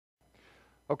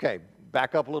Okay,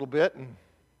 back up a little bit and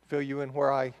fill you in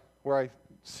where I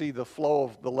see the flow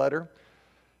of the letter.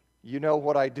 You know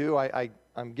what I do.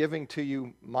 I'm giving to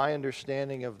you my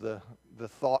understanding of the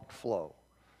thought flow.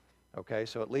 Okay,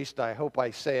 so at least I hope I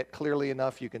say it clearly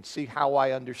enough you can see how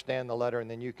I understand the letter,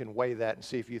 and then you can weigh that and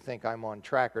see if you think I'm on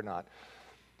track or not.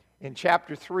 In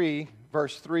chapter 3,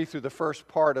 verse 3 through the first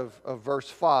part of verse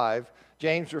 5,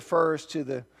 James refers to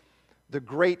the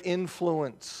great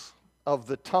influence of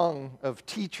the tongue of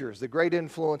teachers, the great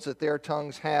influence that their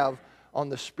tongues have on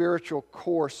the spiritual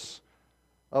course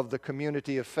of the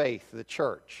community of faith, the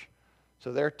church.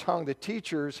 So their tongue, the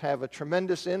teachers, have a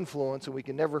tremendous influence, and we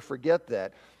can never forget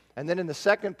that. And then in the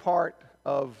second part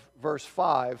of verse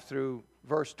 5 through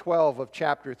verse 12 of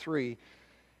chapter 3,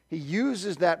 he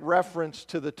uses that reference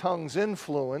to the tongue's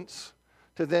influence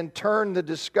to then turn the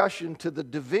discussion to the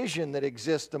division that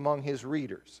exists among his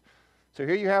readers. So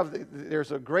here you have,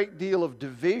 there's a great deal of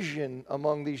division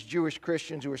among these Jewish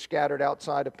Christians who are scattered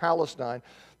outside of Palestine.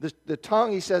 The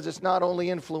tongue, he says, it's not only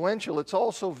influential, it's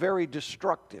also very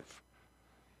destructive.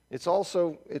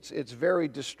 It's very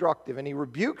destructive. And he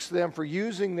rebukes them for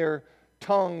using their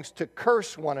tongues to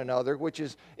curse one another, which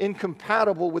is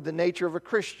incompatible with the nature of a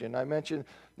Christian. I mentioned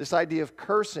this idea of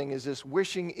cursing is this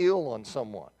wishing ill on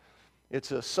someone.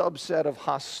 It's a subset of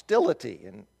hostility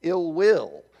and ill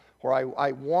will, where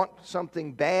I want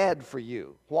something bad for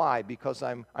you. Why? Because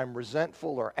I'm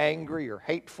resentful or angry or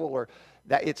hateful, or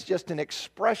that it's just an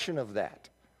expression of that.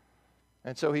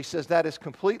 And so he says that is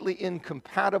completely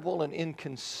incompatible and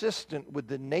inconsistent with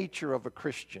the nature of a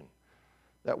Christian,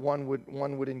 that one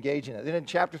would engage in it. Then in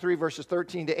chapter 3, verses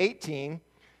 13 to 18,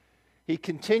 he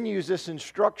continues this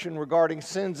instruction regarding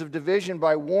sins of division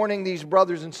by warning these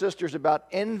brothers and sisters about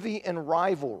envy and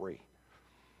rivalry.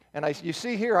 And you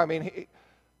see here,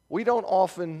 we don't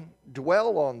often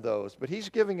dwell on those, but he's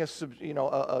giving us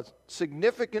a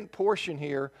significant portion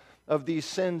here of these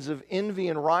sins of envy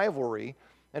and rivalry,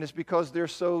 and it's because they're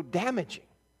so damaging.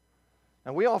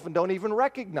 And we often don't even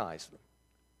recognize them.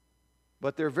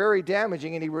 But they're very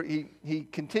damaging, and he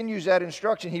continues that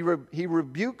instruction. He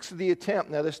rebukes the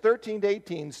attempt. Now, this 13 to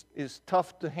 18 is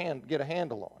tough to get a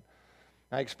handle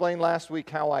on. I explained last week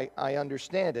how I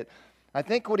understand it. I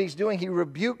think what he's doing, he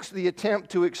rebukes the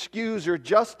attempt to excuse or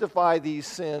justify these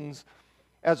sins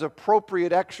as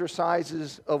appropriate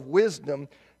exercises of wisdom,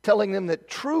 telling them that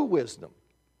true wisdom,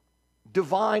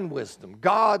 divine wisdom,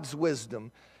 God's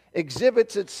wisdom,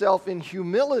 exhibits itself in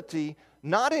humility,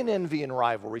 not in envy and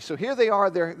rivalry. So here they are,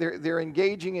 they're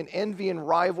engaging in envy and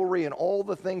rivalry and all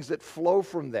the things that flow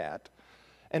from that.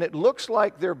 And it looks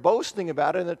like they're boasting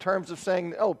about it in the terms of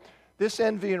saying, oh, this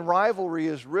envy and rivalry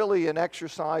is really an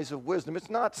exercise of wisdom. It's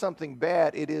not something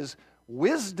bad. It is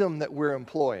wisdom that we're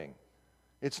employing.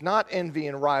 It's not envy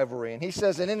and rivalry. And he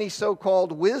says, and any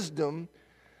so-called wisdom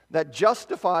that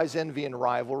justifies envy and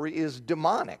rivalry is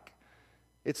demonic.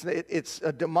 It's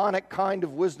a demonic kind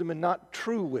of wisdom and not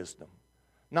true wisdom,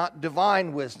 not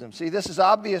divine wisdom. See, this is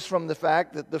obvious from the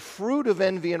fact that the fruit of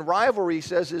envy and rivalry, he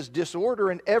says, is disorder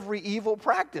and every evil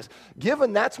practice.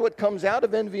 Given that's what comes out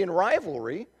of envy and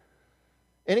rivalry,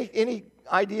 any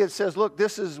idea that says, look,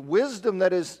 this is wisdom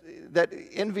that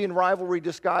envy and rivalry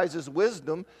disguise as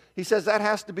wisdom, he says that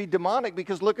has to be demonic,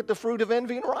 because look at the fruit of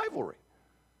envy and rivalry.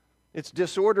 It's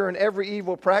disorder and every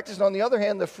evil practice. And on the other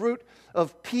hand, the fruit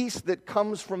of peace that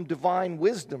comes from divine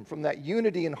wisdom, from that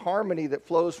unity and harmony that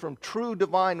flows from true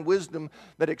divine wisdom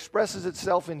that expresses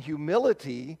itself in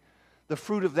humility, the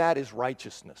fruit of that is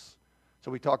righteousness. So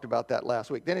we talked about that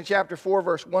last week. Then in chapter 4,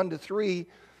 verse 1 to 3,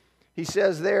 he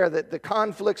says there that the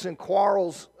conflicts and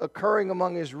quarrels occurring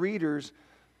among his readers,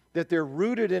 that they're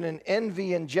rooted in an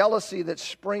envy and jealousy that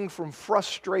spring from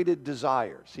frustrated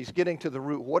desires. He's getting to the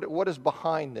root. What is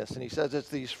behind this? And he says it's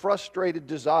these frustrated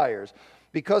desires.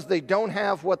 Because they don't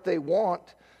have what they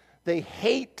want, they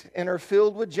hate and are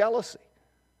filled with jealousy.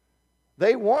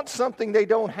 They want something they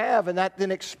don't have, and that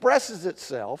then expresses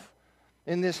itself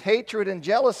in this hatred and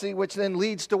jealousy, which then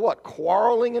leads to what?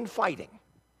 Quarreling and fighting.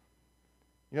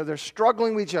 They're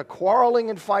struggling with each other, quarreling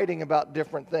and fighting about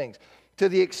different things. To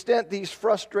the extent these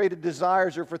frustrated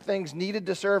desires are for things needed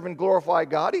to serve and glorify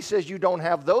God, he says you don't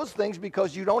have those things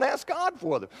because you don't ask God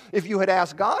for them. If you had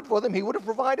asked God for them, he would have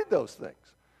provided those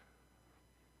things.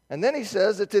 And then he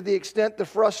says that to the extent the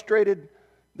frustrated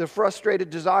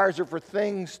desires are for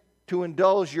things to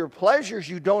indulge your pleasures,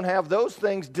 you don't have those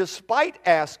things despite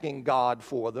asking God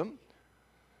for them,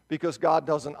 because God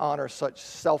doesn't honor such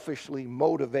selfishly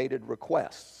motivated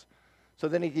requests. So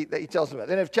then he tells them that.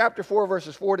 Then in chapter 4,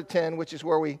 verses 4 to 10, which is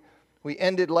where we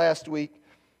ended last week,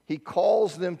 he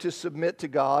calls them to submit to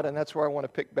God, and that's where I want to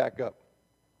pick back up.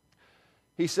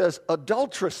 He says,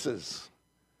 adulteresses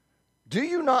Do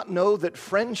you not know that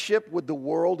friendship with the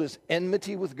world is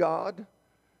enmity with God?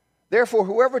 Therefore,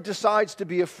 whoever decides to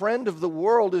be a friend of the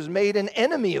world is made an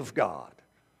enemy of God.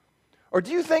 Or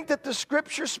do you think that the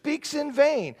Scripture speaks in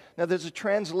vain? Now, there's a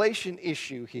translation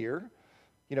issue here.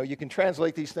 You know, you can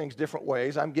translate these things different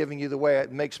ways. I'm giving you the way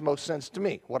it makes most sense to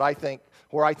me, what I think,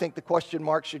 where I think the question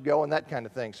mark should go and that kind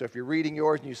of thing. So if you're reading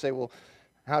yours and you say, well,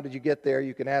 how did you get there?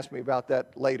 You can ask me about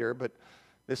that later, but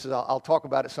I'll talk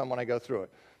about it some when I go through it.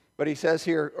 But he says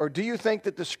here, or do you think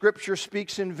that the Scripture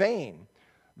speaks in vain?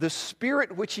 The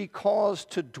Spirit which He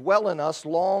caused to dwell in us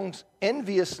longs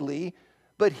enviously,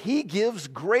 but He gives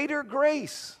greater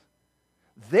grace.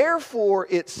 Therefore,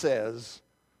 it says,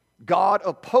 God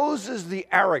opposes the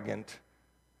arrogant,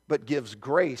 but gives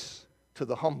grace to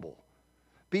the humble.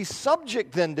 Be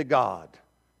subject then to God,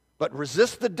 but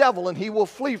resist the devil, and he will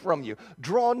flee from you.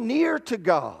 Draw near to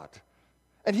God,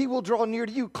 and He will draw near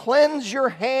to you. Cleanse your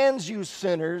hands, you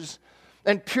sinners,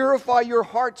 and purify your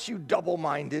hearts, you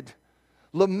double-minded.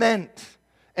 Lament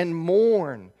and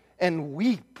mourn and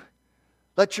weep.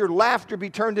 Let your laughter be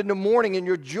turned into mourning and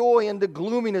your joy into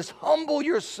gloominess. Humble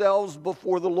yourselves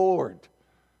before the Lord,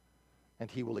 and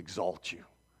He will exalt you.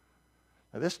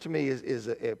 Now, this to me is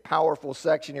a powerful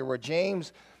section here where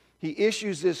James, he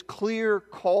issues this clear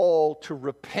call to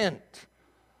repent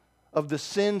of the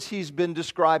sins he's been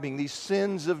describing, these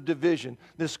sins of division,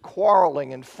 this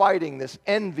quarreling and fighting, this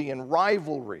envy and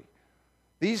rivalry.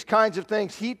 These kinds of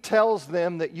things, he tells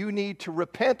them that you need to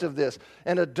repent of this.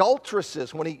 And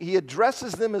adulteresses, when he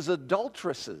addresses them as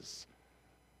adulteresses.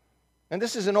 And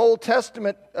this is an Old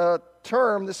Testament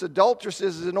term. This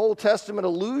adulteresses is an Old Testament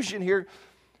allusion here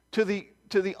to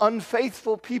the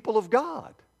unfaithful people of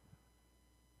God.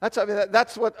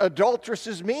 That's what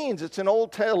adulteresses means. It's an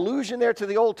allusion there to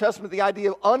the Old Testament, the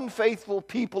idea of unfaithful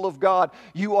people of God.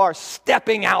 You are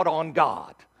stepping out on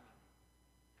God.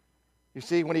 You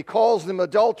see, when he calls them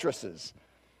adulteresses,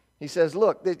 he says,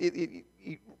 look,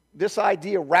 this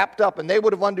idea wrapped up, and they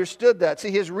would have understood that.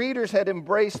 See, his readers had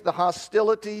embraced the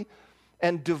hostility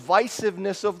and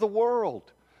divisiveness of the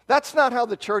world. That's not how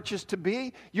the church is to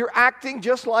be. You're acting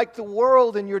just like the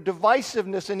world in your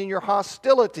divisiveness and in your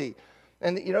hostility.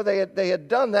 And, you know, they had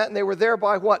done that, and they were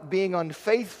thereby what? Being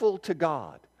unfaithful to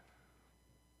God.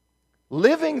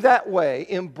 Living that way,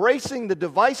 embracing the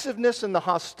divisiveness and the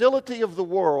hostility of the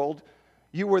world,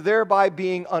 you were thereby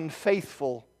being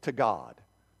unfaithful to God.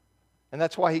 And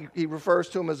that's why he refers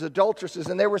to them as adulteresses.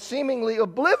 And they were seemingly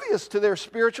oblivious to their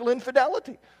spiritual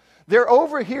infidelity. They're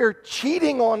over here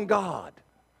cheating on God,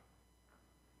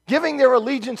 giving their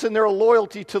allegiance and their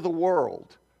loyalty to the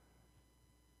world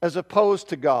as opposed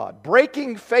to God,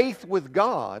 breaking faith with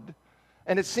God,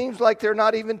 and it seems like they're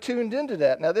not even tuned into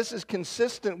that. Now, this is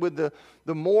consistent with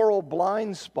the moral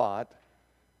blind spot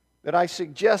that I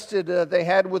suggested they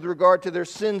had with regard to their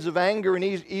sins of anger and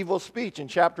evil speech in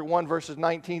chapter 1, verses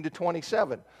 19 to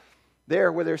 27.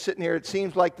 There, where they're sitting here, it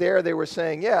seems like they were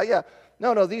saying,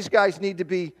 no, these guys need to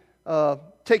be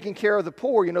taking care of the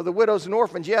poor, you know, the widows and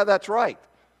orphans. Yeah, that's right.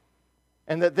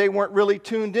 And that they weren't really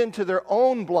tuned into their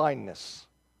own blindness,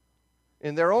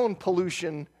 in their own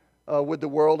pollution with the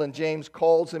world, and James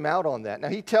calls them out on that. Now,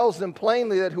 he tells them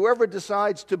plainly that whoever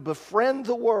decides to befriend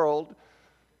the world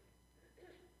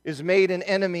is made an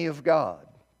enemy of God.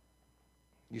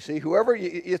 You see,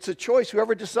 it's a choice.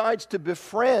 Whoever decides to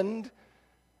befriend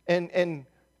and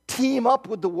team up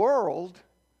with the world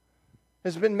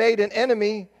has been made an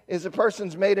enemy, is a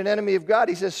person's made an enemy of God.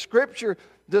 He says, Scripture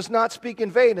does not speak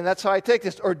in vain, and that's how I take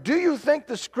this. Or do you think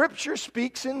the Scripture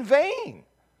speaks in vain?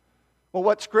 Well,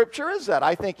 what Scripture is that?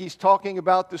 I think he's talking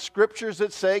about the Scriptures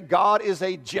that say God is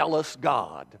a jealous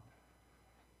God.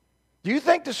 Do you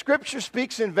think the Scripture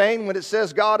speaks in vain when it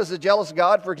says God is a jealous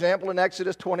God? For example, in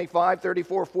Exodus 25,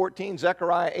 34, 14,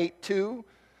 Zechariah 8, 2.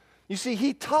 You see,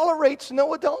 He tolerates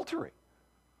no adultery.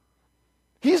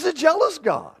 He's a jealous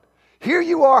God. Here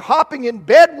you are hopping in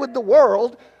bed with the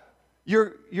world.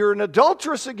 You're an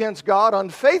adulteress against God,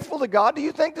 unfaithful to God. Do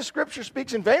you think the Scripture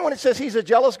speaks in vain when it says He's a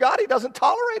jealous God? He doesn't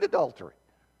tolerate adultery.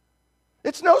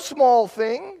 It's no small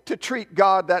thing to treat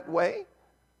God that way.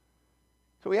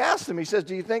 So he asked them, he says,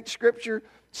 do you think Scripture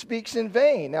speaks in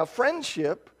vain? Now,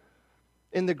 friendship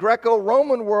in the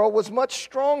Greco-Roman world was much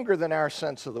stronger than our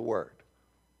sense of the word.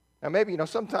 Now, maybe,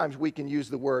 sometimes we can use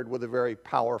the word with a very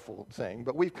powerful thing,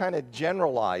 but we've kind of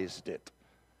generalized it.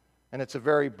 And it's a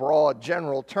very broad,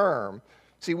 general term.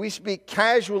 See, we speak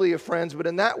casually of friends, but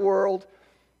in that world,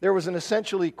 there was an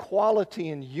essential equality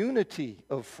and unity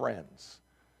of friends.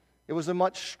 It was a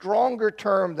much stronger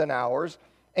term than ours.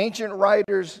 Ancient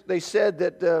writers, they said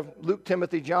that, Luke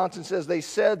Timothy Johnson says, they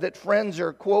said that friends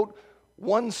are, quote,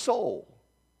 one soul.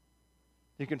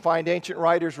 You can find ancient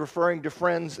writers referring to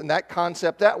friends in that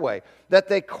concept that way, that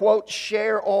they, quote,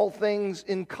 share all things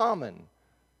in common,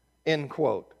 end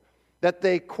quote. That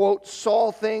they, quote,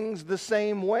 saw things the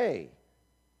same way,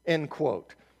 end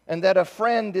quote. And that a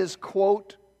friend is,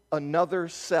 quote, another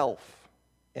self,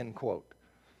 end quote.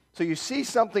 So you see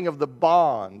something of the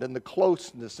bond and the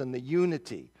closeness and the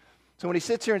unity. So when he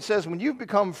sits here and says, when you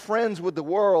become friends with the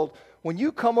world, when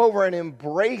you come over and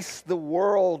embrace the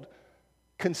world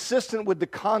consistent with the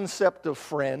concept of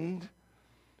friend,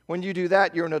 when you do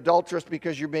that, you're an adulteress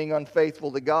because you're being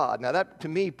unfaithful to God. Now that, to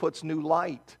me, puts new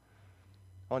light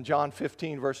on John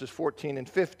 15, verses 14 and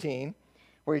 15,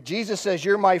 where Jesus says,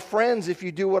 you're my friends if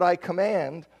you do what I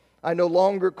command. I no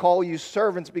longer call you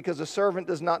servants because a servant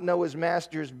does not know his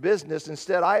master's business.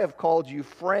 Instead, I have called you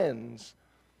friends,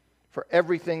 for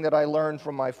everything that I learned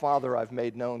from my Father I've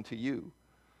made known to you.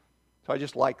 So I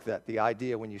just like that, the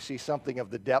idea when you see something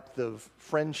of the depth of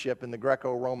friendship in the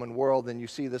Greco-Roman world, then you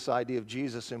see this idea of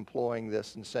Jesus employing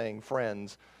this and saying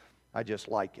friends. I just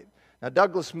like it. Now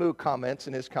Douglas Moo comments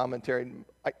in his commentary.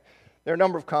 There are a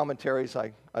number of commentaries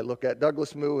I look at.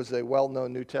 Douglas Moo is a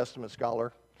well-known New Testament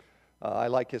scholar. I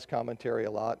like his commentary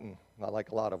a lot, and I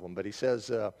like a lot of them. But he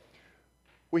says,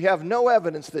 we have no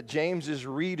evidence that James's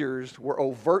readers were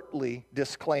overtly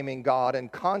disclaiming God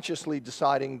and consciously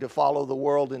deciding to follow the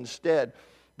world instead,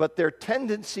 but their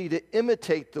tendency to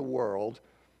imitate the world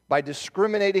by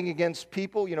discriminating against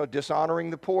people, dishonoring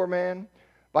the poor man,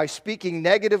 by speaking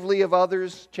negatively of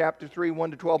others, chapter 3,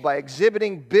 1-12, by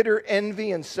exhibiting bitter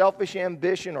envy and selfish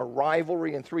ambition or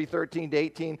rivalry in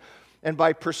 3:13-18, and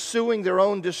by pursuing their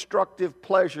own destructive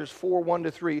pleasures,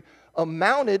 4:1-3,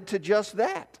 amounted to just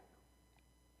that.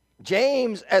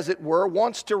 James, as it were,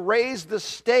 wants to raise the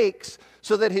stakes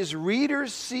so that his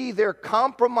readers see their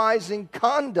compromising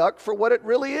conduct for what it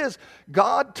really is.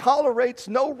 God tolerates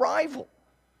no rival.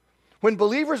 When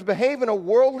believers behave in a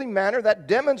worldly manner, that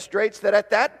demonstrates that at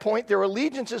that point their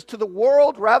allegiance is to the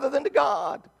world rather than to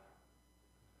God.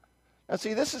 Now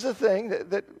see, this is a thing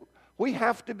that we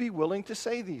have to be willing to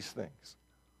say these things.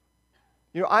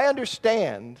 I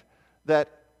understand that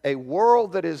a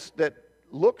world that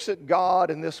looks at God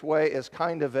in this way as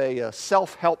kind of a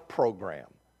self-help program,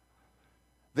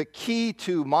 the key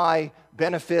to my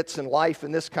benefits in life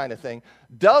and this kind of thing,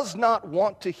 does not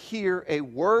want to hear a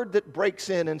word that breaks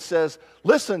in and says,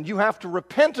 listen, you have to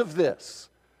repent of this.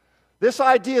 This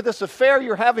idea, this affair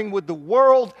you're having with the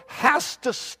world has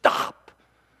to stop.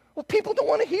 Well, people don't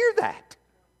want to hear that.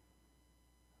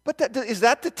 But is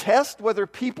that the test, whether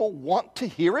people want to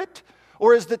hear it?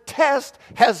 Or is the test,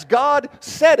 has God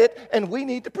said it and we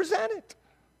need to present it?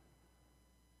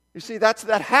 You see, that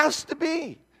has to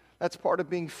be. That's part of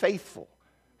being faithful.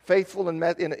 Faithful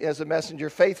as a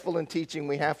messenger, faithful in teaching,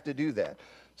 we have to do that.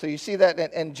 So you see that,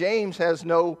 and James has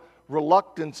no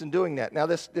reluctance in doing that. Now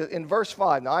in verse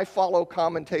 5, now I follow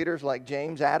commentators like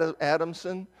James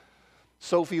Adamson,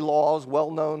 Sophie Laws,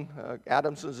 well-known.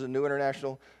 Adamson is a New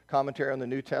International Commentary on the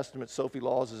New Testament. Sophie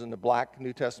Laws is in the Black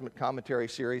New Testament Commentary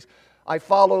series. I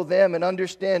follow them in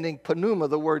understanding pneuma,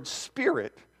 the word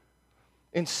spirit,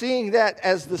 and seeing that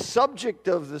as the subject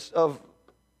of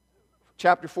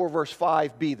chapter 4, verse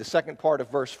 5b, the second part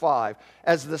of verse 5,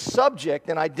 as the subject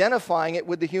and identifying it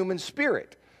with the human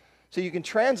spirit. So you can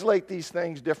translate these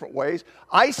things different ways.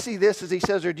 I see this as he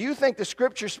says, or do you think the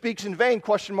Scripture speaks in vain, ?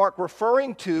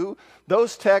 Referring to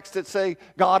those texts that say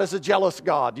God is a jealous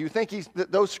God. Do you think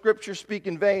those Scriptures speak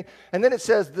in vain? And then it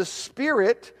says the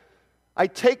Spirit, I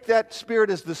take that Spirit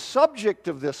as the subject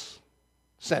of this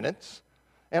sentence,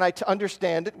 and I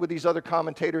understand it with these other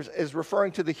commentators as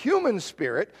referring to the human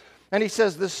spirit. And he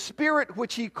says, the Spirit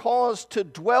which he caused to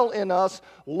dwell in us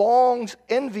longs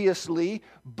enviously,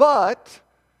 but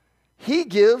he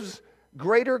gives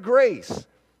greater grace.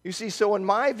 You see, so in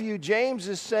my view, James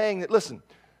is saying that, listen,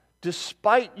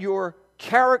 despite your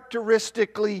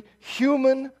characteristically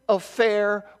human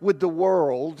affair with the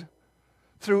world,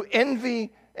 through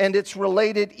envy and its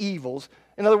related evils,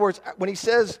 in other words, when he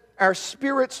says our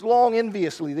spirits long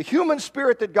enviously, the human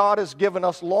spirit that God has given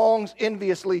us longs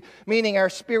enviously, meaning our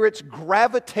spirits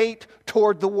gravitate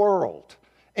toward the world.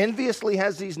 Enviously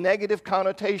has these negative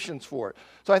connotations for it.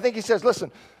 So I think he says,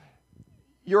 listen,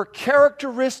 your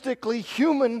characteristically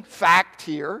human fact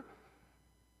here,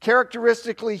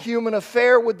 characteristically human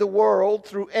affair with the world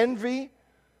through envy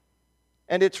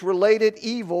and its related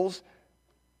evils,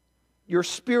 your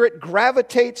spirit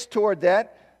gravitates toward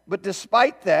that. But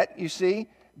despite that, you see,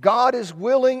 God is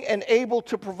willing and able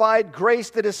to provide grace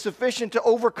that is sufficient to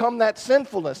overcome that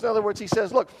sinfulness. In other words, he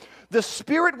says, look, the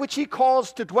Spirit which he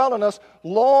calls to dwell in us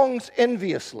longs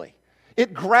enviously.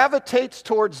 It gravitates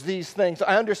towards these things.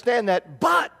 I understand that,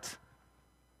 but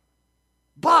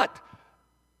But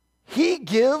He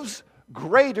gives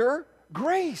greater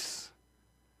grace.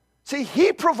 See,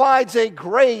 He provides a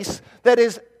grace that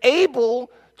is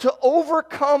able to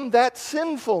overcome that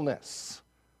sinfulness.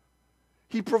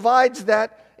 He provides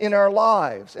that in our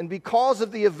lives. And because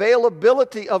of the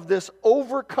availability of this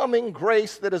overcoming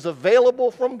grace that is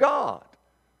available from God,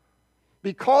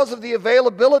 because of the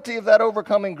availability of that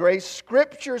overcoming grace,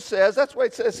 Scripture says, that's why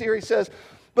it says here, He says,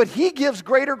 but He gives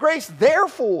greater grace.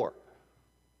 Therefore,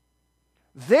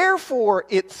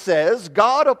 it says,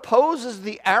 God opposes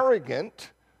the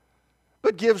arrogant,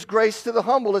 but gives grace to the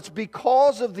humble. It's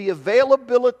because of the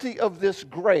availability of this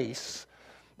grace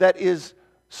that is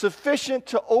sufficient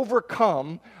to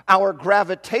overcome our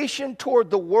gravitation toward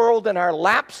the world and our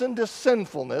lapse into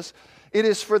sinfulness. It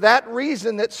is for that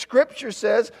reason that Scripture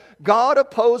says, God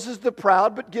opposes the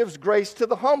proud, but gives grace to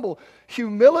the humble.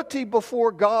 Humility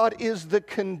before God is the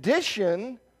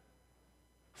condition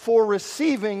for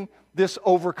receiving this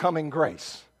overcoming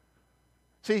grace.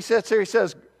 See, he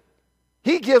says,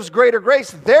 He gives greater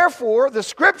grace. Therefore, the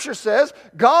Scripture says,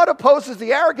 God opposes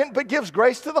the arrogant, but gives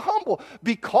grace to the humble.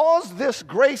 Because this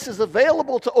grace is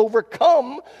available to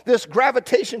overcome this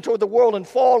gravitation toward the world and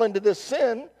fall into this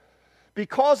sin,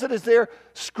 because it is there,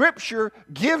 Scripture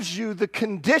gives you the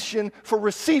condition for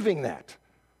receiving that.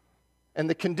 And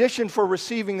the condition for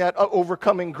receiving that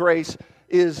overcoming grace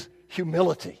is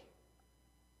humility.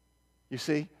 You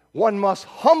see, one must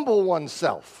humble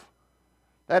oneself.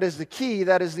 That is the key.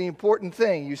 That is the important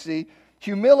thing. You see,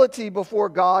 humility before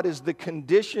God is the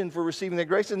condition for receiving the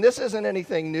grace. And this isn't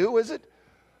anything new, is it?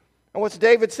 And what's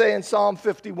David say in Psalm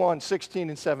 51, 16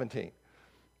 and 17?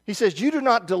 He says, you do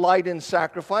not delight in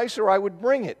sacrifice, or I would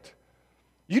bring it.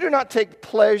 You do not take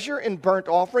pleasure in burnt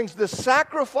offerings. The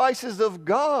sacrifices of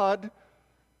God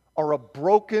are a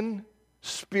broken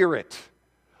spirit.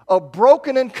 A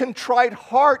broken and contrite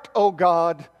heart, O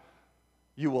God,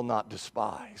 you will not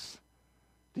despise.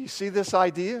 Do you see this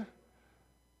idea?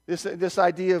 This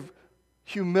idea of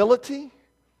humility,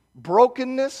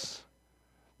 brokenness.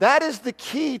 That is the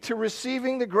key to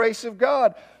receiving the grace of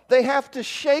God. They have to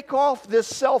shake off this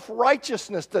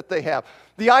self-righteousness that they have.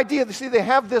 The idea, see, they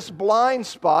have this blind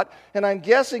spot, and I'm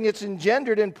guessing it's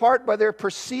engendered in part by their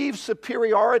perceived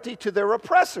superiority to their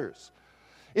oppressors.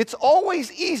 It's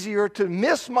always easier to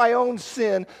miss my own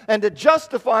sin and to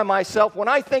justify myself when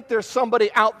I think there's somebody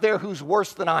out there who's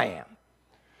worse than I am.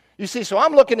 You see, so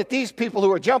I'm looking at these people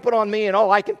who are jumping on me, and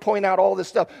I can point out all this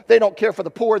stuff. They don't care for the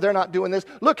poor. They're not doing this.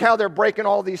 Look how they're breaking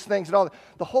all these things and all that.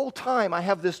 The whole time I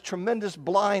have this tremendous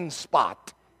blind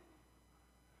spot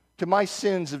to my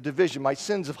sins of division, my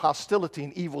sins of hostility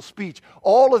and evil speech.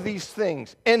 All of these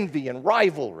things, envy and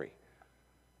rivalry,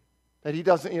 that he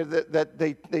doesn't, that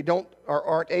they don't or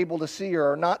aren't able to see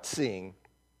or are not seeing.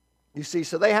 You see,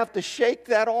 so they have to shake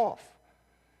that off.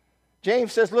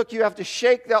 James says, look, you have to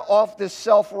shake off this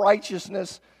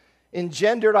self-righteousness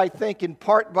engendered, I think, in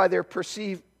part by their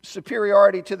perceived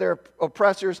superiority to their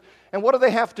oppressors. And what do they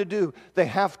have to do? They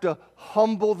have to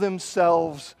humble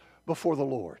themselves before the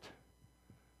Lord.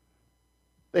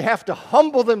 They have to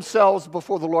humble themselves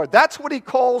before the Lord. That's what He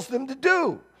calls them to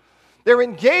do. They're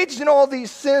engaged in all these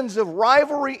sins of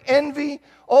rivalry, envy,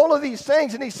 all of these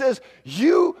things. And He says,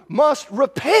 you must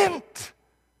repent.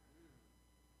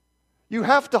 You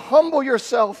have to humble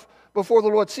yourself before the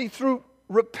Lord. See, through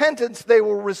repentance, they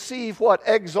will receive what?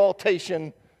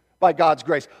 Exaltation by God's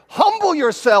grace. Humble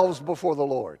yourselves before the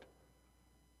Lord,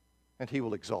 and He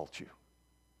will exalt you.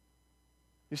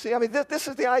 You see, I mean, this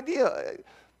is the idea.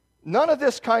 None of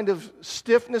this kind of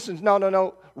stiffness and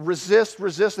no, resist.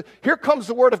 Here comes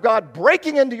the Word of God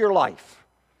breaking into your life,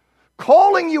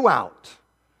 calling you out,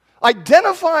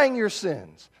 identifying your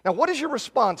sins. Now, what is your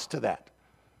response to that?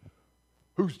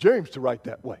 Who's James to write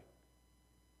that way?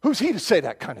 Who's he to say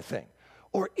that kind of thing?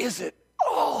 Or is it,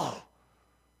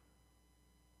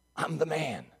 I'm the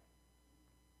man?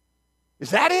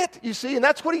 Is that it? You see, and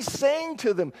that's what he's saying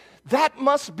to them. That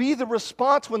must be the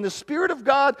response when the Spirit of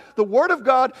God, the Word of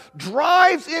God,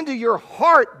 drives into your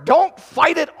heart. Don't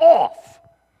fight it off.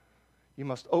 You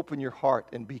must open your heart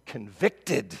and be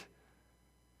convicted.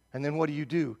 And then what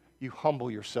do? You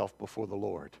humble yourself before the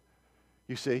Lord.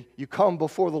 You see, you come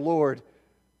before the Lord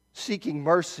seeking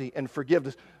mercy and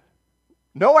forgiveness.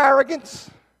 No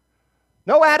arrogance,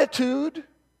 no attitude,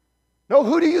 no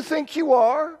who do you think you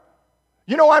are?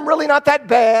 You know, I'm really not that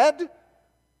bad.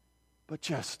 But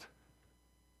just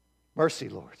mercy,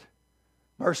 Lord.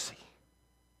 Mercy.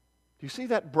 Do you see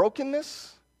that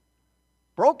brokenness?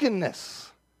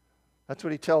 Brokenness. That's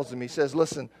what he tells them. He says,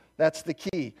 listen, that's the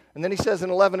key. And then he says in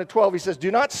 11 and 12, he says,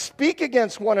 do not speak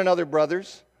against one another,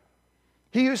 brothers.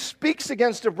 He who speaks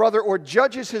against a brother or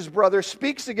judges his brother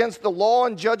speaks against the law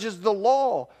and judges the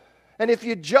law. And if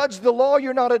you judge the law,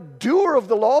 you're not a doer of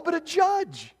the law, but a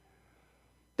judge.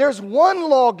 There's one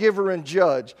lawgiver and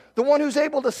judge, the one who's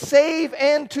able to save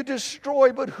and to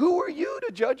destroy. But who are you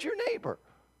to judge your neighbor?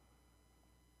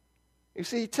 You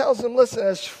see, he tells them, listen,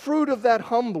 as fruit of that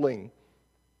humbling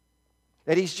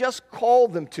that he's just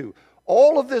called them to,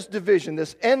 all of this division,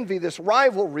 this envy, this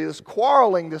rivalry, this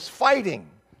quarreling, this fighting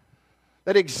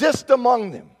that exists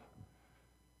among them,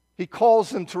 he calls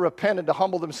them to repent and to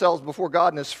humble themselves before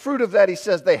God. And as fruit of that, he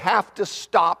says they have to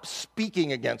stop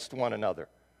speaking against one another.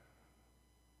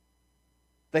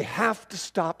 They have to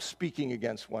stop speaking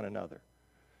against one another.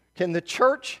 Can the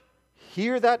church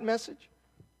hear that message?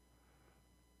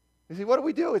 You see, what do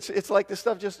we do? It's like this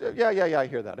stuff just, yeah, I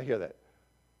hear that.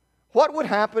 What would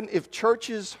happen if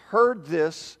churches heard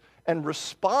this and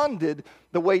responded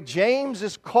the way James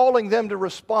is calling them to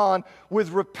respond,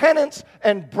 with repentance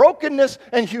and brokenness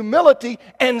and humility,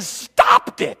 and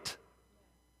stopped it?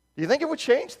 Do you think it would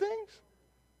change things?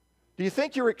 Do you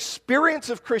think your experience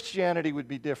of Christianity would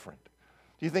be different?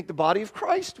 Do you think the body of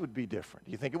Christ would be different?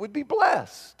 Do you think it would be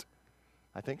blessed?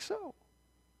 I think so.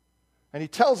 And he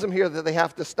tells them here that they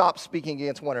have to stop speaking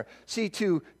against one another. See,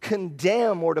 to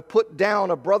condemn or to put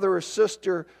down a brother or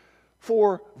sister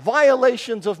for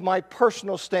violations of my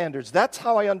personal standards. That's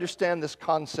how I understand this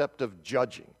concept of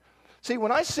judging. See,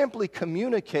 when I simply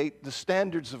communicate the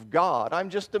standards of God, I'm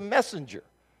just a messenger.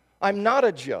 I'm not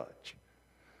a judge.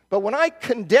 But when I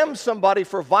condemn somebody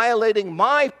for violating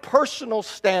my personal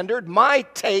standard, my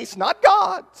taste, not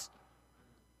God's.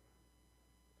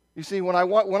 You see, when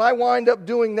I wind up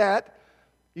doing that,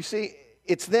 you see,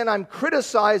 it's then I'm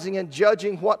criticizing and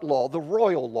judging what law? The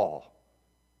royal law.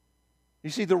 You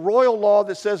see, the royal law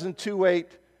that says in 2:8,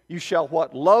 you shall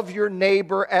what? Love your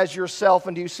neighbor as yourself.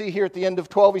 And do you see here at the end of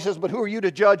 12, he says, but who are you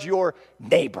to judge your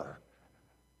neighbor?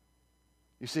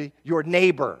 You see, your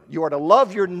neighbor. You are to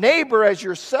love your neighbor as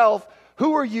yourself.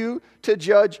 Who are you to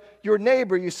judge your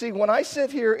neighbor? You see, when I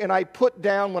sit here and I put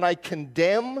down, when I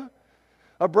condemn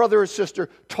a brother or sister,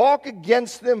 talk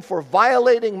against them for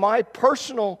violating my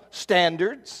personal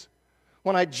standards,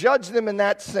 when I judge them in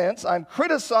that sense, I'm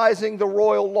criticizing the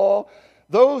royal law.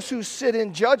 Those who sit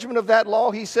in judgment of that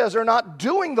law, he says, are not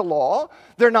doing the law.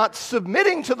 They're not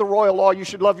submitting to the royal law, you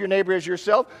should love your neighbor as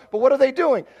yourself. But what are they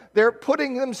doing? They're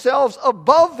putting themselves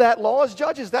above that law as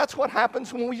judges. That's what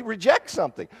happens when we reject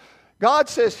something. God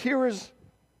says, here is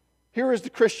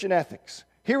the Christian ethics.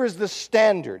 Here is the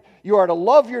standard. You are to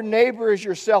love your neighbor as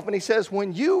yourself. And he says,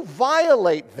 when you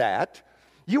violate that,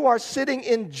 you are sitting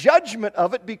in judgment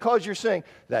of it because you're saying,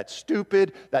 that's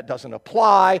stupid, that doesn't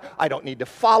apply, I don't need to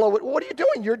follow it. What are you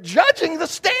doing? You're judging the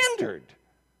standard.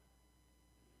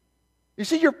 You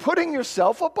see, you're putting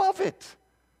yourself above it.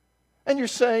 And you're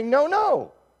saying,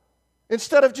 no.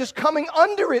 Instead of just coming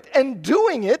under it and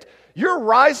doing it, you're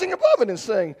rising above it and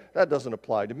saying, that doesn't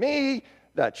apply to me,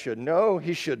 that should know,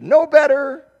 he should know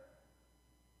better.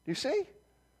 You see?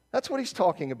 That's what he's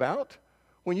talking about.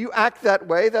 When you act that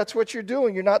way, that's what you're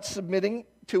doing. You're not submitting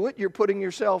to it. You're putting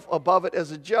yourself above it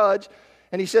as a judge.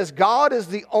 And he says God is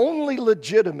the only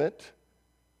legitimate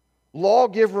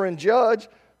lawgiver and judge.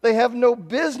 They have no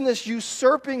business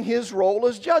usurping his role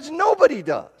as judge. Nobody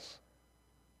does.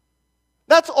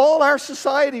 That's all our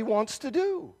society wants to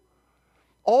do.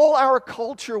 All our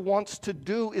culture wants to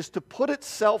do is to put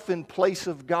itself in place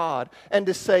of God and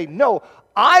to say, no,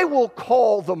 I will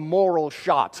call the moral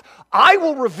shots. I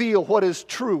will reveal what is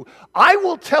true. I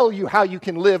will tell you how you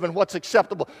can live and what's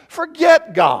acceptable.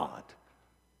 Forget God.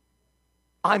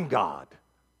 I'm God.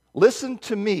 Listen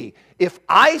to me. If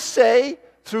I say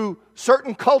through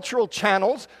certain cultural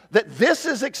channels that this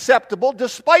is acceptable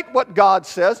despite what God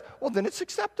says, well, then it's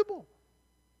acceptable.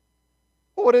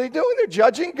 Well, what are they doing? They're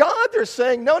judging God. They're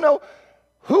saying, no,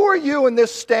 who are you in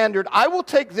this standard? I will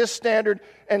take this standard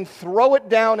and throw it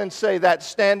down and say that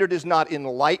standard is not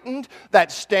enlightened.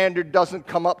 That standard doesn't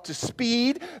come up to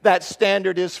speed. That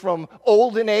standard is from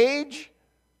olden age.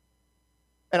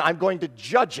 And I'm going to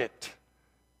judge it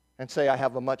and say I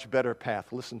have a much better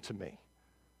path. Listen to me.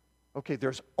 Okay,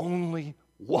 there's only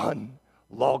one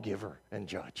lawgiver and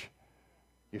judge.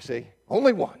 You see?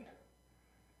 Only one.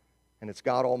 And it's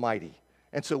God Almighty.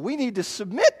 And so we need to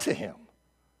submit to him.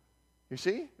 You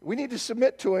see? We need to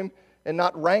submit to him and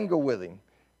not wrangle with him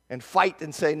and fight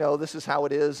and say, no, this is how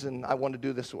it is and I want to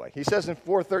do this way. He says in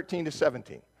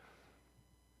 4:13-17,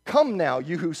 come now,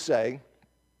 you who say,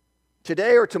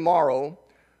 today or tomorrow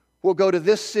we'll go to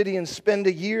this city and spend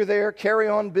a year there, carry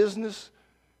on business,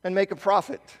 and make a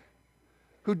profit,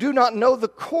 who do not know the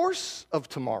course of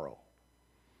tomorrow.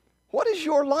 What is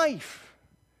your life?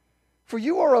 For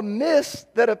you are a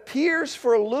mist that appears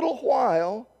for a little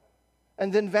while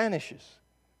and then vanishes.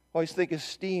 I always think of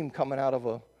steam coming out of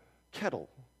a kettle.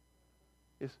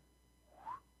 This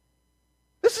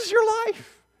is your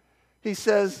life. He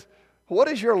says, what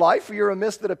is your life? For you're a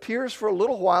mist that appears for a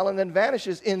little while and then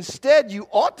vanishes. Instead, you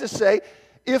ought to say,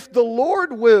 if the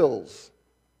Lord wills,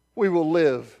 we will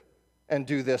live and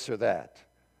do this or that.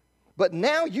 But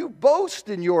now you boast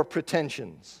in your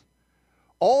pretensions.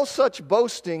 All such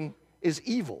boasting is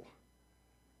evil.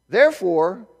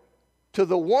 Therefore, to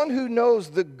the one who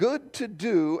knows the good to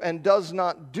do and does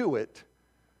not do it,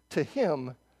 to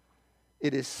him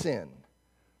it is sin.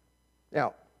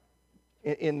 Now,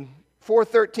 in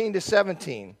 4:13 to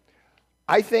 17,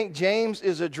 I think James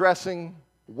is addressing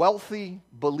wealthy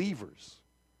believers.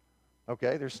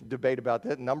 Okay, there's debate about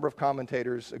that. A number of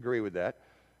commentators agree with that.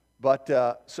 But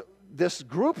so this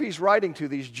group he's writing to,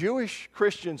 these Jewish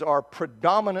Christians, are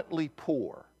predominantly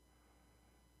poor.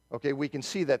 Okay, we can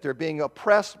see that they're being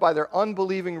oppressed by their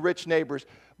unbelieving rich neighbors.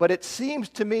 But it seems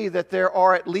to me that there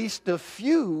are at least a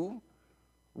few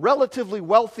relatively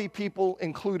wealthy people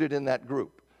included in that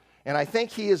group. And I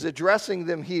think he is addressing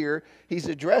them here. He's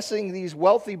addressing these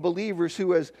wealthy believers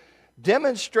who, as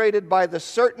demonstrated by the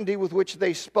certainty with which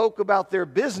they spoke about their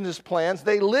business plans,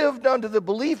 they lived under the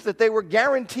belief that they were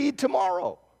guaranteed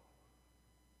tomorrow.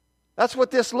 That's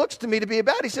what this looks to me to be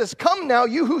about. He says, come now,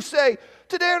 you who say,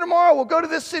 today or tomorrow we'll go to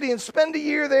this city and spend a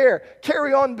year there,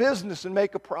 carry on business and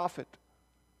make a profit.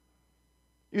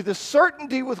 The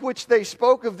certainty with which they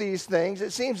spoke of these things,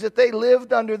 it seems that they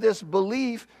lived under this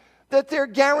belief that they're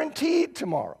guaranteed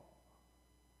tomorrow.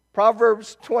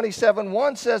 Proverbs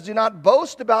 27:1 says, do not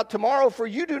boast about tomorrow, for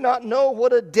you do not know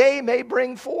what a day may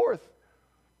bring forth.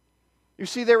 You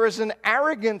see, there is an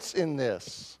arrogance in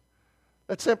this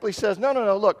that simply says,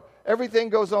 no, look, everything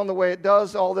goes on the way it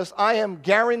does, all this. I am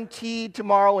guaranteed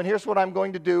tomorrow, and here's what I'm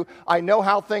going to do. I know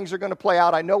how things are going to play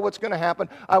out. I know what's going to happen.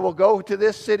 I will go to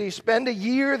this city, spend a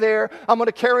year there. I'm going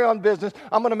to carry on business.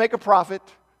 I'm going to make a profit.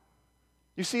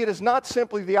 You see, it is not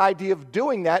simply the idea of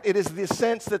doing that. It is the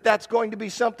sense that that's going to be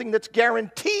something that's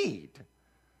guaranteed.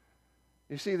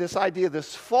 You see, this idea,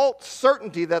 this false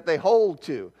certainty that they hold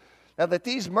to. Now, that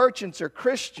these merchants are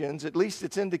Christians, at least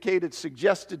it's indicated,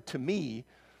 suggested to me,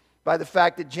 by the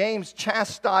fact that James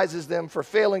chastises them for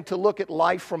failing to look at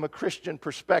life from a Christian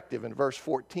perspective in verse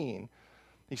 14.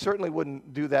 He certainly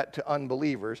wouldn't do that to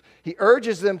unbelievers. He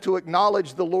urges them to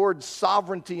acknowledge the Lord's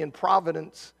sovereignty and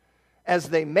providence as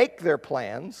they make their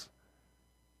plans.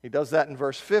 He does that in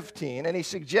verse 15. And he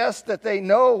suggests that they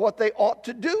know what they ought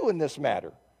to do in this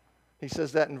matter. He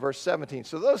says that in verse 17.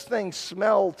 So those things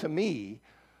smell to me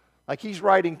like he's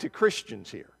writing to Christians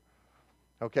here.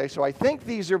 Okay, so I think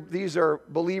these are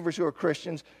believers who are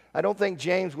Christians. I don't think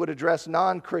James would address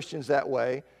non-Christians that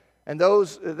way. And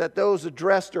those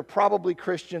addressed are probably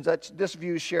Christians. This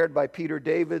view is shared by Peter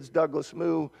Davids, Douglas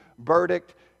Moo,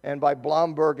 Burdick, and by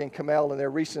Blomberg and Kamel in their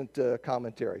recent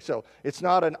commentary. So it's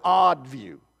not an odd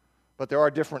view, but there are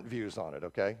different views on it,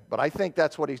 okay? But I think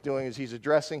that's what he's doing, is he's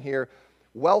addressing here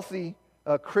wealthy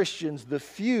Christians, the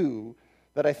few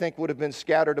that I think would have been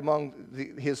scattered among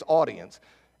his audience.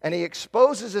 And he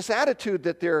exposes this attitude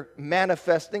that they're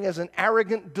manifesting as an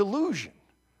arrogant delusion.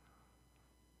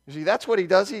 You see, that's what he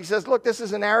does. He says, look, this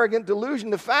is an arrogant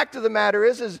delusion. The fact of the matter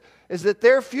is that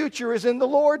their future is in the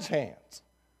Lord's hands.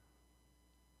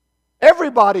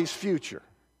 Everybody's future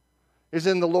is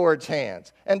in the Lord's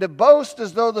hands. And to boast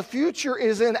as though the future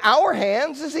is in our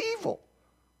hands is evil.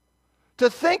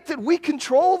 To think that we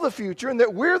control the future and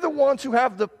that we're the ones who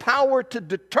have the power to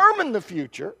determine the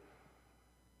future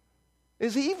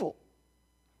is evil.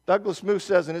 Douglas Moo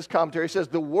says in his commentary, he says,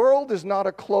 the world is not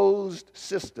a closed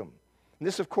system. And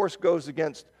this, of course, goes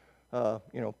against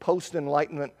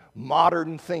post-Enlightenment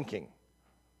modern thinking.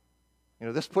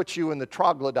 This puts you in the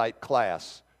troglodyte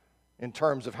class in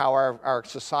terms of how our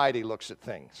society looks at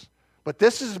things. But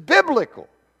this is biblical.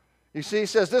 You see, he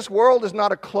says this world is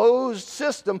not a closed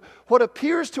system. What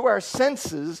appears to our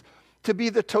senses to be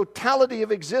the totality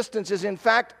of existence is in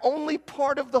fact only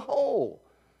part of the whole.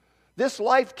 This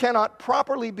life cannot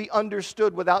properly be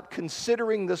understood without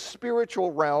considering the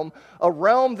spiritual realm, a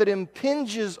realm that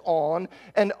impinges on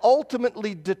and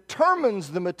ultimately determines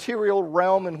the material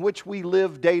realm in which we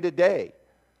live day to day.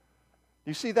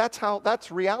 You see,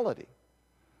 that's reality.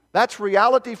 That's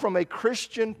reality from a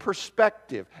Christian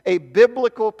perspective, a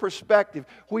biblical perspective.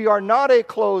 We are not a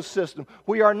closed system.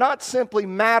 We are not simply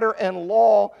matter and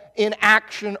law in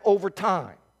action over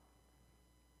time.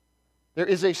 There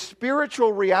is a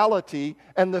spiritual reality,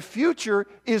 and the future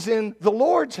is in the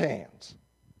Lord's hands.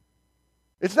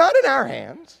 It's not in our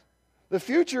hands. The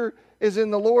future is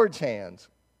in the Lord's hands.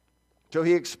 So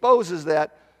he exposes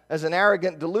that as an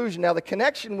arrogant delusion. Now, the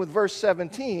connection with verse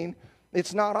 17,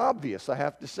 it's not obvious, I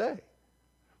have to say.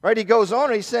 Right? He goes on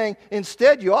and he's saying,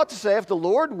 instead, you ought to say, if the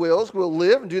Lord wills, we'll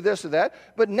live and do this or that.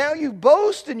 But now you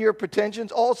boast in your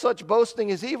pretensions. All such boasting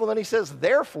is evil. Then he says,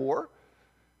 therefore,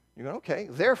 you go, okay,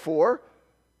 therefore,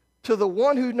 to the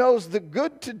one who knows the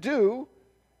good to do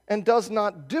and does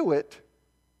not do it,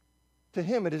 to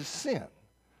him it is sin.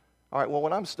 All right, well,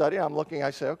 when I'm studying, I'm looking,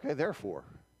 I say, okay, therefore.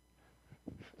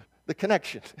 The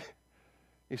connection.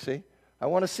 You see? I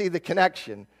want to see the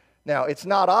connection. Now, it's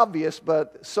not obvious,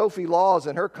 but Sophie Laws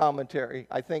in her commentary,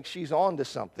 I think she's on to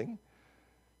something.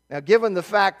 Now, given the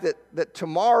fact that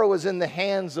tomorrow is in the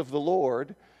hands of the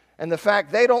Lord, and the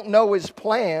fact they don't know his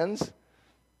plans,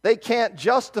 they can't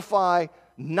justify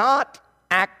not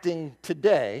acting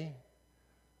today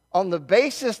on the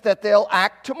basis that they'll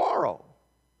act tomorrow.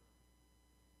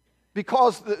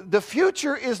 Because the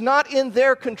future is not in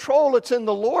their control, it's in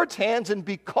the Lord's hands, and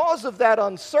because of that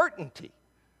uncertainty,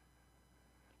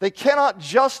 they cannot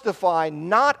justify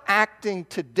not acting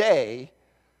today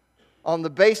on the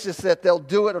basis that they'll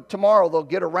do it or tomorrow they'll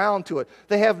get around to it.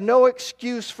 They have no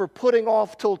excuse for putting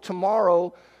off till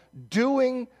tomorrow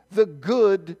doing the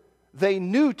good they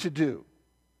knew to do.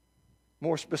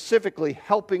 More specifically,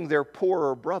 helping their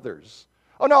poorer brothers.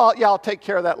 Oh, no, yeah, I'll take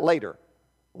care of that later.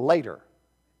 Later.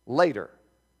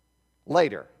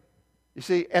 You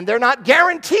see, and they're not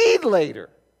guaranteed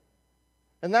later.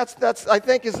 And that's I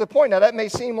think, is the point. Now, that may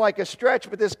seem like a stretch,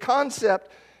 but this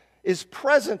concept is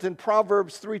present in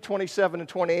Proverbs 3:27 and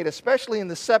 28, especially in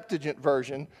the Septuagint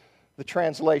version, the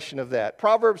translation of that.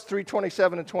 Proverbs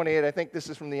 3:27 and 28, I think this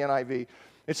is from the NIV.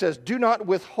 It says, do not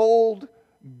withhold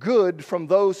good from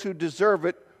those who deserve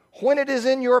it when it is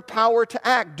in your power to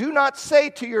act. Do not say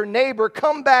to your neighbor,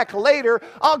 come back later,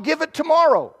 I'll give it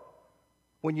tomorrow,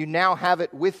 when you now have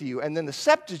it with you. And then the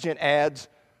Septuagint adds,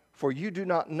 for you do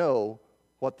not know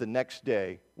what the next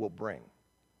day will bring.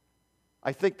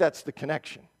 I think that's the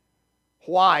connection.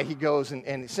 Why he goes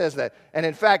and says that. And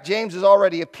in fact, James has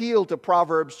already appealed to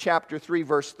Proverbs chapter 3,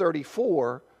 verse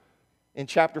 34 in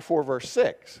chapter 4, verse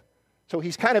 6. So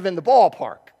he's kind of in the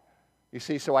ballpark. You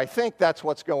see, so I think that's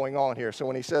what's going on here. So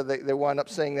when he said they wind up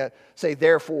saying that, say,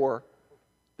 therefore,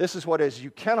 this is what it is.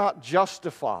 You cannot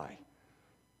justify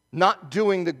not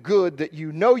doing the good that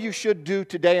you know you should do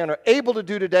today and are able to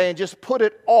do today and just put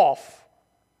it off.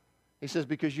 He says,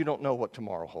 because you don't know what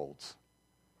tomorrow holds.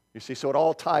 You see, so it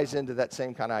all ties into that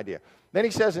same kind of idea. Then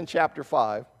he says in chapter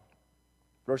 5,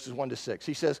 verses 1 to 6,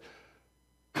 he says,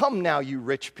 come now, you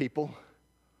rich people,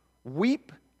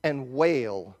 weep and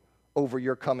wail over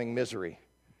your coming misery.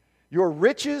 Your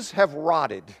riches have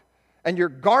rotted, and your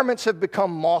garments have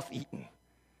become moth-eaten.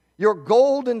 Your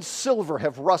gold and silver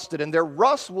have rusted, and their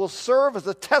rust will serve as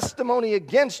a testimony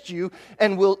against you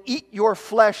and will eat your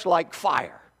flesh like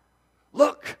fire.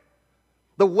 Look,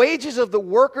 the wages of the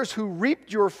workers who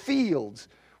reaped your fields,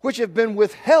 which have been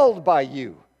withheld by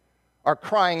you, are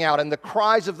crying out, and the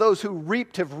cries of those who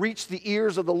reaped have reached the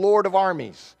ears of the Lord of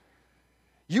armies.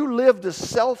 You lived a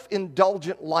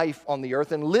self-indulgent life on the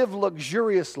earth and lived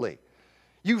luxuriously.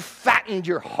 You fattened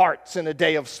your hearts in a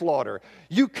day of slaughter.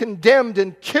 You condemned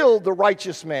and killed the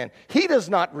righteous man. He does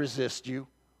not resist you.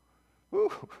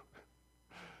 Ooh.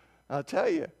 I'll tell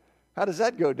you, how does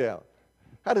that go down?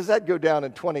 How does that go down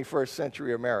in 21st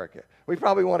century America? We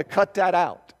probably want to cut that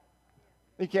out.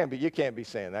 You can't be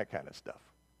saying that kind of stuff.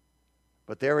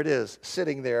 But there it is,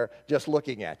 sitting there just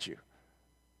looking at you.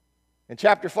 In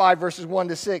chapter 5, verses 1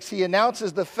 to 6, he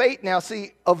announces the fate, now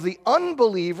see, of the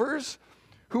unbelievers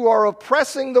who are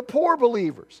oppressing the poor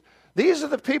believers. These are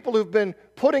the people who've been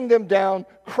putting them down,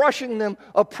 crushing them,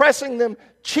 oppressing them,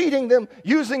 cheating them,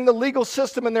 using the legal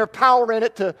system and their power in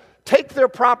it to take their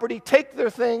property, take their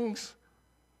things.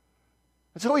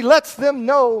 And so he lets them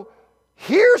know,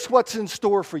 here's what's in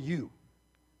store for you.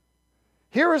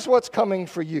 Here is what's coming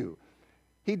for you.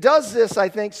 He does this, I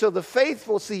think, so the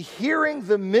faithful, see, hearing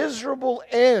the miserable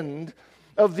end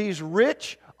of these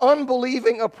rich,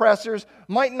 unbelieving oppressors,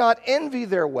 might not envy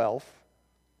their wealth,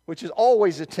 which is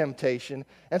always a temptation,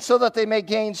 and so that they may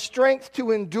gain strength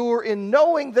to endure in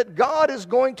knowing that God is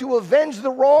going to avenge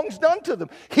the wrongs done to them.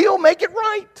 He'll make it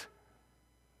right.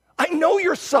 I know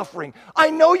you're suffering.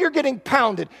 I know you're getting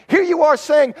pounded. Here you are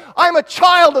saying, I'm a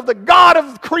child of the God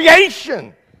of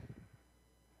creation.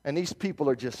 And these people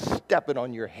are just stepping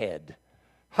on your head.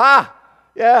 Ha!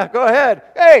 Yeah, go ahead.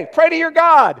 Hey, pray to your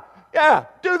God. Yeah,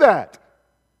 do that.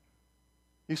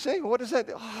 You see, what is that?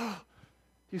 Oh,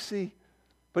 you see,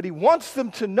 but he wants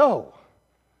them to know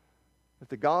that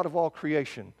the God of all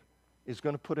creation is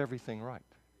going to put everything right.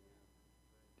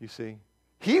 You see,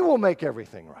 he will make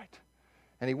everything right.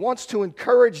 And he wants to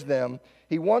encourage them.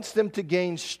 He wants them to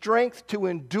gain strength to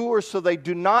endure so they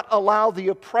do not allow the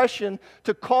oppression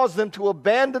to cause them to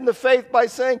abandon the faith by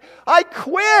saying, I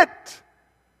quit.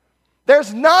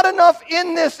 There's not enough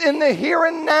in this in the here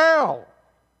and now.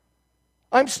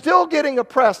 I'm still getting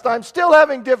oppressed. I'm still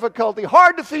having difficulty.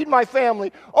 Hard to feed my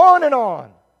family. On and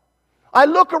on. I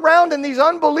look around and these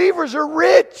unbelievers are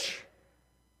rich.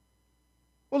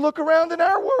 Well, look around in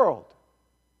our world.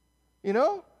 You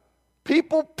know?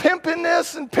 People pimping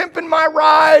this and pimping my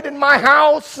ride and my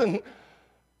house. And,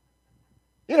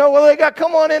 well, they got,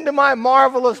 come on into my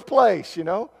marvelous place,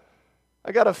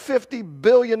 I got a $50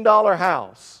 billion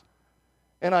house.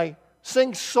 And I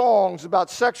sing songs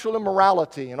about sexual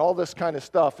immorality and all this kind of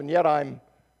stuff. And yet I'm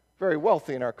very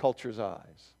wealthy in our culture's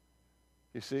eyes.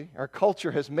 You see? Our culture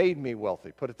has made me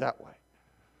wealthy, put it that way.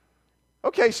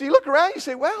 Okay, so you look around, you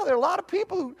say, well, there are a lot of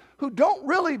people who don't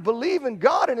really believe in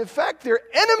God, and in fact, they're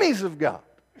enemies of God.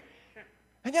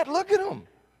 And yet, look at them.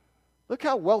 Look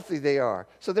how wealthy they are.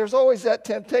 So there's always that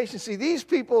temptation. See, these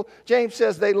people, James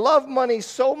says, they love money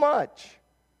so much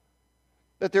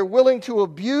that they're willing to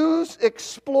abuse,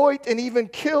 exploit, and even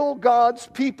kill God's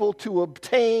people to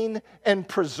obtain and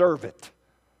preserve it.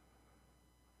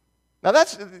 Now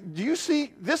do you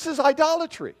see, this is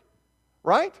idolatry,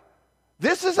 right?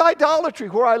 This is idolatry,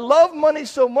 where I love money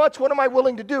so much, what am I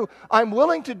willing to do? I'm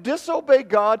willing to disobey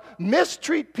God,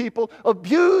 mistreat people,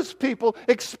 abuse people,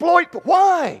 exploit people.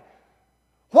 Why?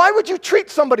 Why would you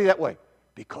treat somebody that way?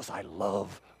 Because I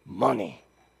love money.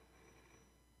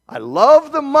 I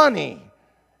love the money,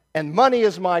 and money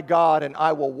is my God, and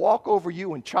I will walk over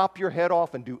you and chop your head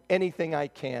off and do anything I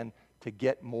can to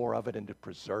get more of it and to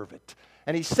preserve it.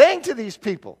 And he's saying to these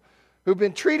people who've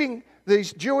been treating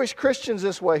these Jewish Christians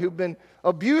this way, who've been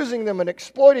abusing them and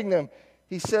exploiting them,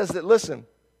 he says that, listen,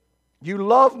 you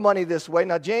love money this way.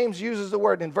 Now, James uses the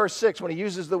word in verse 6 when he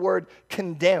uses the word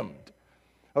condemned.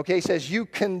 Okay, he says, you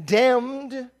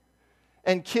condemned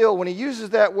and kill. When he uses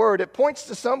that word, it points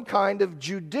to some kind of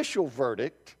judicial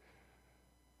verdict,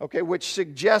 okay, which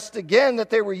suggests again that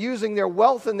they were using their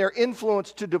wealth and their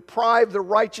influence to deprive the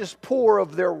righteous poor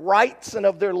of their rights and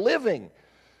of their living.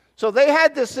 So they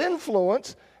had this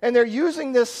influence, and they're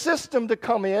using this system to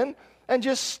come in and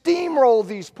just steamroll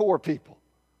these poor people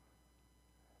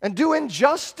and do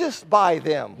injustice by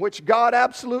them, which God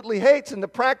absolutely hates. And the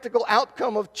practical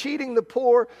outcome of cheating the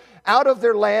poor out of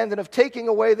their land and of taking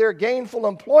away their gainful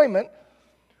employment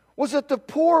was that the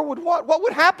poor would what? What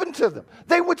would happen to them?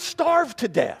 They would starve to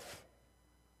death.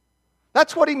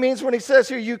 That's what he means when he says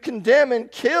here, you condemn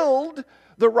and killed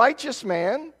the righteous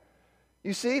man.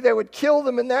 You see, they would kill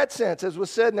them in that sense. As was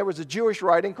said, and there was a Jewish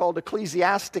writing called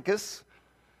Ecclesiasticus,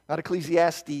 not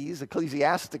Ecclesiastes,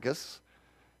 Ecclesiasticus.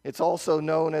 It's also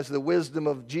known as the wisdom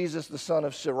of Jesus, the son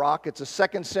of Sirach. It's a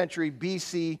 2nd century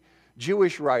BC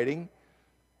Jewish writing.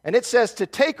 And it says, to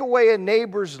take away a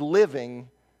neighbor's living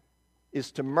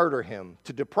is to murder him.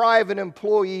 To deprive an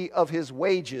employee of his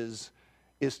wages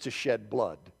is to shed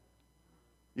blood.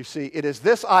 You see, it is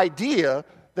this idea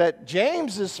that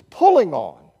James is pulling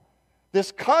on.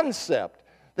 This concept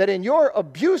that in your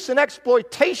abuse and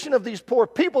exploitation of these poor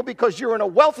people because you're in a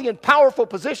wealthy and powerful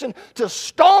position to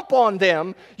stomp on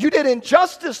them, you did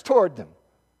injustice toward them.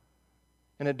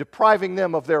 And in depriving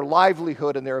them of their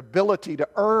livelihood and their ability to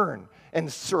earn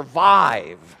and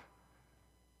survive,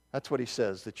 that's what he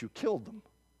says, that you killed them.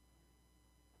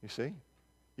 You see?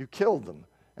 You killed them.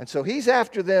 And so he's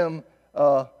after them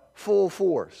full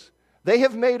force. They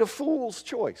have made a fool's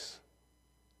choice.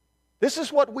 This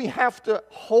is what we have to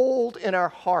hold in our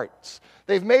hearts.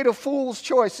 They've made a fool's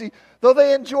choice. See, though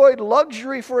they enjoyed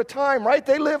luxury for a time, right?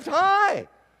 They lived high.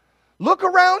 Look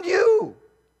around you.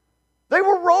 They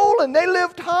were rolling. They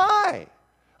lived high.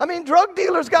 I mean, drug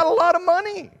dealers got a lot of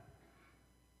money.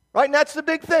 Right? And that's the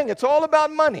big thing. It's all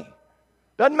about money.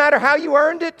 Doesn't matter how you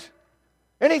earned it.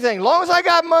 Anything. As long as I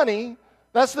got money,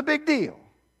 that's the big deal.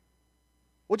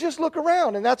 Well, just look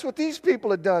around, and that's what these people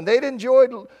had done. They'd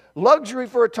enjoyed luxury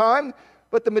for a time,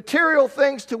 but the material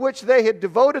things to which they had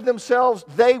devoted themselves,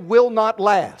 they will not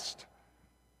last.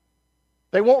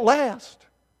 They won't last.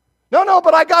 No,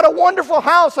 but I got a wonderful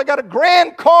house. I got a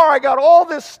grand car. I got all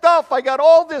this stuff.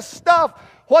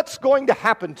 What's going to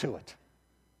happen to it?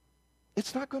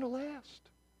 It's not going to last.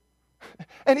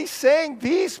 And he's saying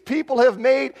these people have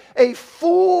made a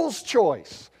fool's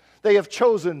choice. They have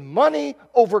chosen money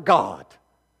over God.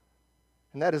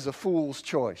 And that is a fool's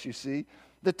choice, you see.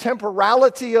 The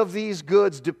temporality of these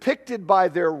goods depicted by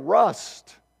their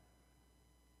rust.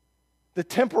 The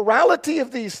temporality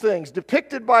of these things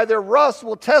depicted by their rust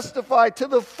will testify to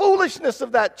the foolishness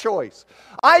of that choice.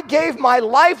 I gave my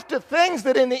life to things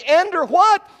that in the end are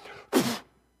what?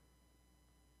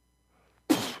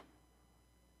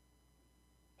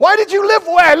 Why did you live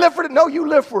for? I live for it. No, you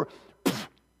live for.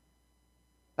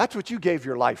 That's what you gave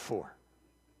your life for.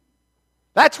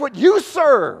 That's what you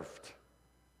served,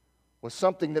 was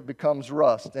something that becomes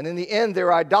rust. And in the end,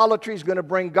 their idolatry is going to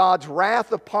bring God's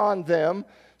wrath upon them.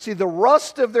 See, the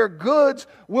rust of their goods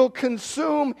will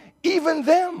consume even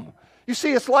them. You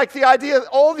see, it's like the idea that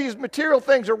all these material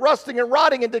things are rusting and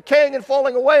rotting and decaying and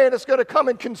falling away, and it's going to come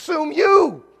and consume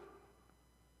you.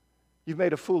 You've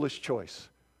made a foolish choice.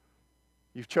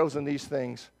 You've chosen these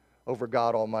things over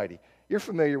God Almighty. You're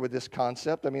familiar with this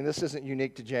concept. I mean, this isn't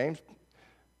unique to James.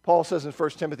 Paul says in 1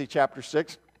 Timothy chapter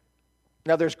 6,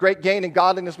 now there's great gain in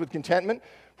godliness with contentment,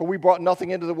 for we brought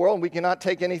nothing into the world, and we cannot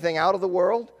take anything out of the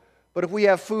world. But if we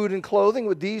have food and clothing,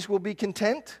 with these we'll be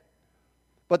content.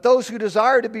 But those who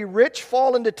desire to be rich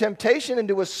fall into temptation,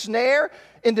 into a snare,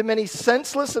 into many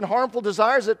senseless and harmful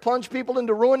desires that plunge people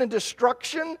into ruin and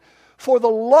destruction. For the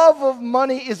love of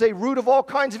money is a root of all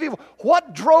kinds of evil.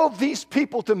 What drove these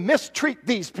people to mistreat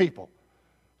these people?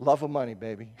 Love of money,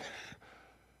 baby.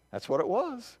 That's what it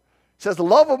was. It says the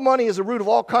love of money is a root of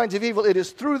all kinds of evil. It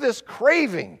is through this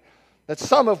craving that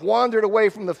some have wandered away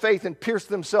from the faith and pierced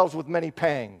themselves with many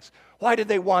pangs. Why did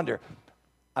they wander?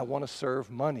 I want to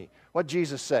serve money. What did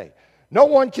Jesus say? No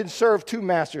one can serve two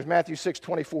masters, Matthew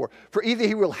 6:24. For either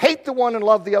he will hate the one and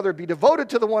love the other, be devoted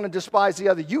to the one and despise the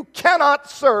other. You cannot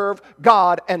serve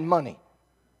God and money.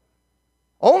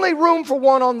 Only room for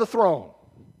one on the throne.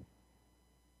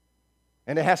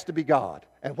 And it has to be God.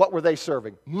 And what were they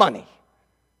serving? Money.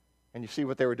 And you see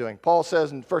what they were doing. Paul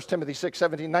says in 1 Timothy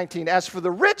 6:17-19, as for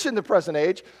the rich in the present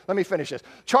age, let me finish this.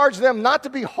 Charge them not to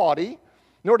be haughty,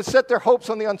 nor to set their hopes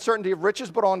on the uncertainty of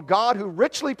riches, but on God who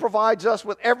richly provides us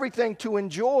with everything to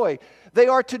enjoy. They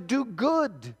are to do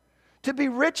good, to be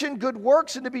rich in good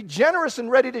works, and to be generous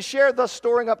and ready to share, thus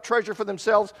storing up treasure for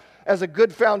themselves as a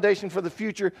good foundation for the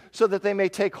future, so that they may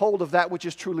take hold of that which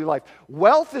is truly life.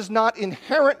 Wealth is not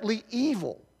inherently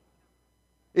evil.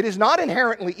 It is not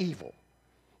inherently evil.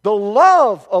 The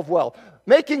love of wealth,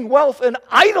 making wealth an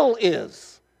idol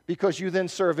is, because you then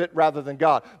serve it rather than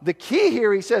God. The key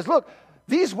here, he says, look,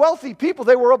 these wealthy people,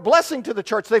 they were a blessing to the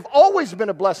church. They've always been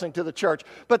a blessing to the church.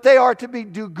 But they are to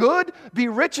do good, be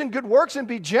rich in good works, and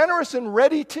be generous and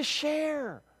ready to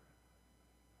share.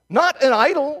 Not an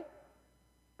idol,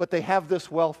 but they have this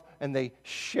wealth and they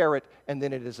share it, and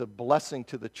then it is a blessing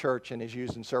to the church and is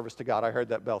used in service to God. I heard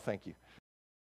that bell, thank you.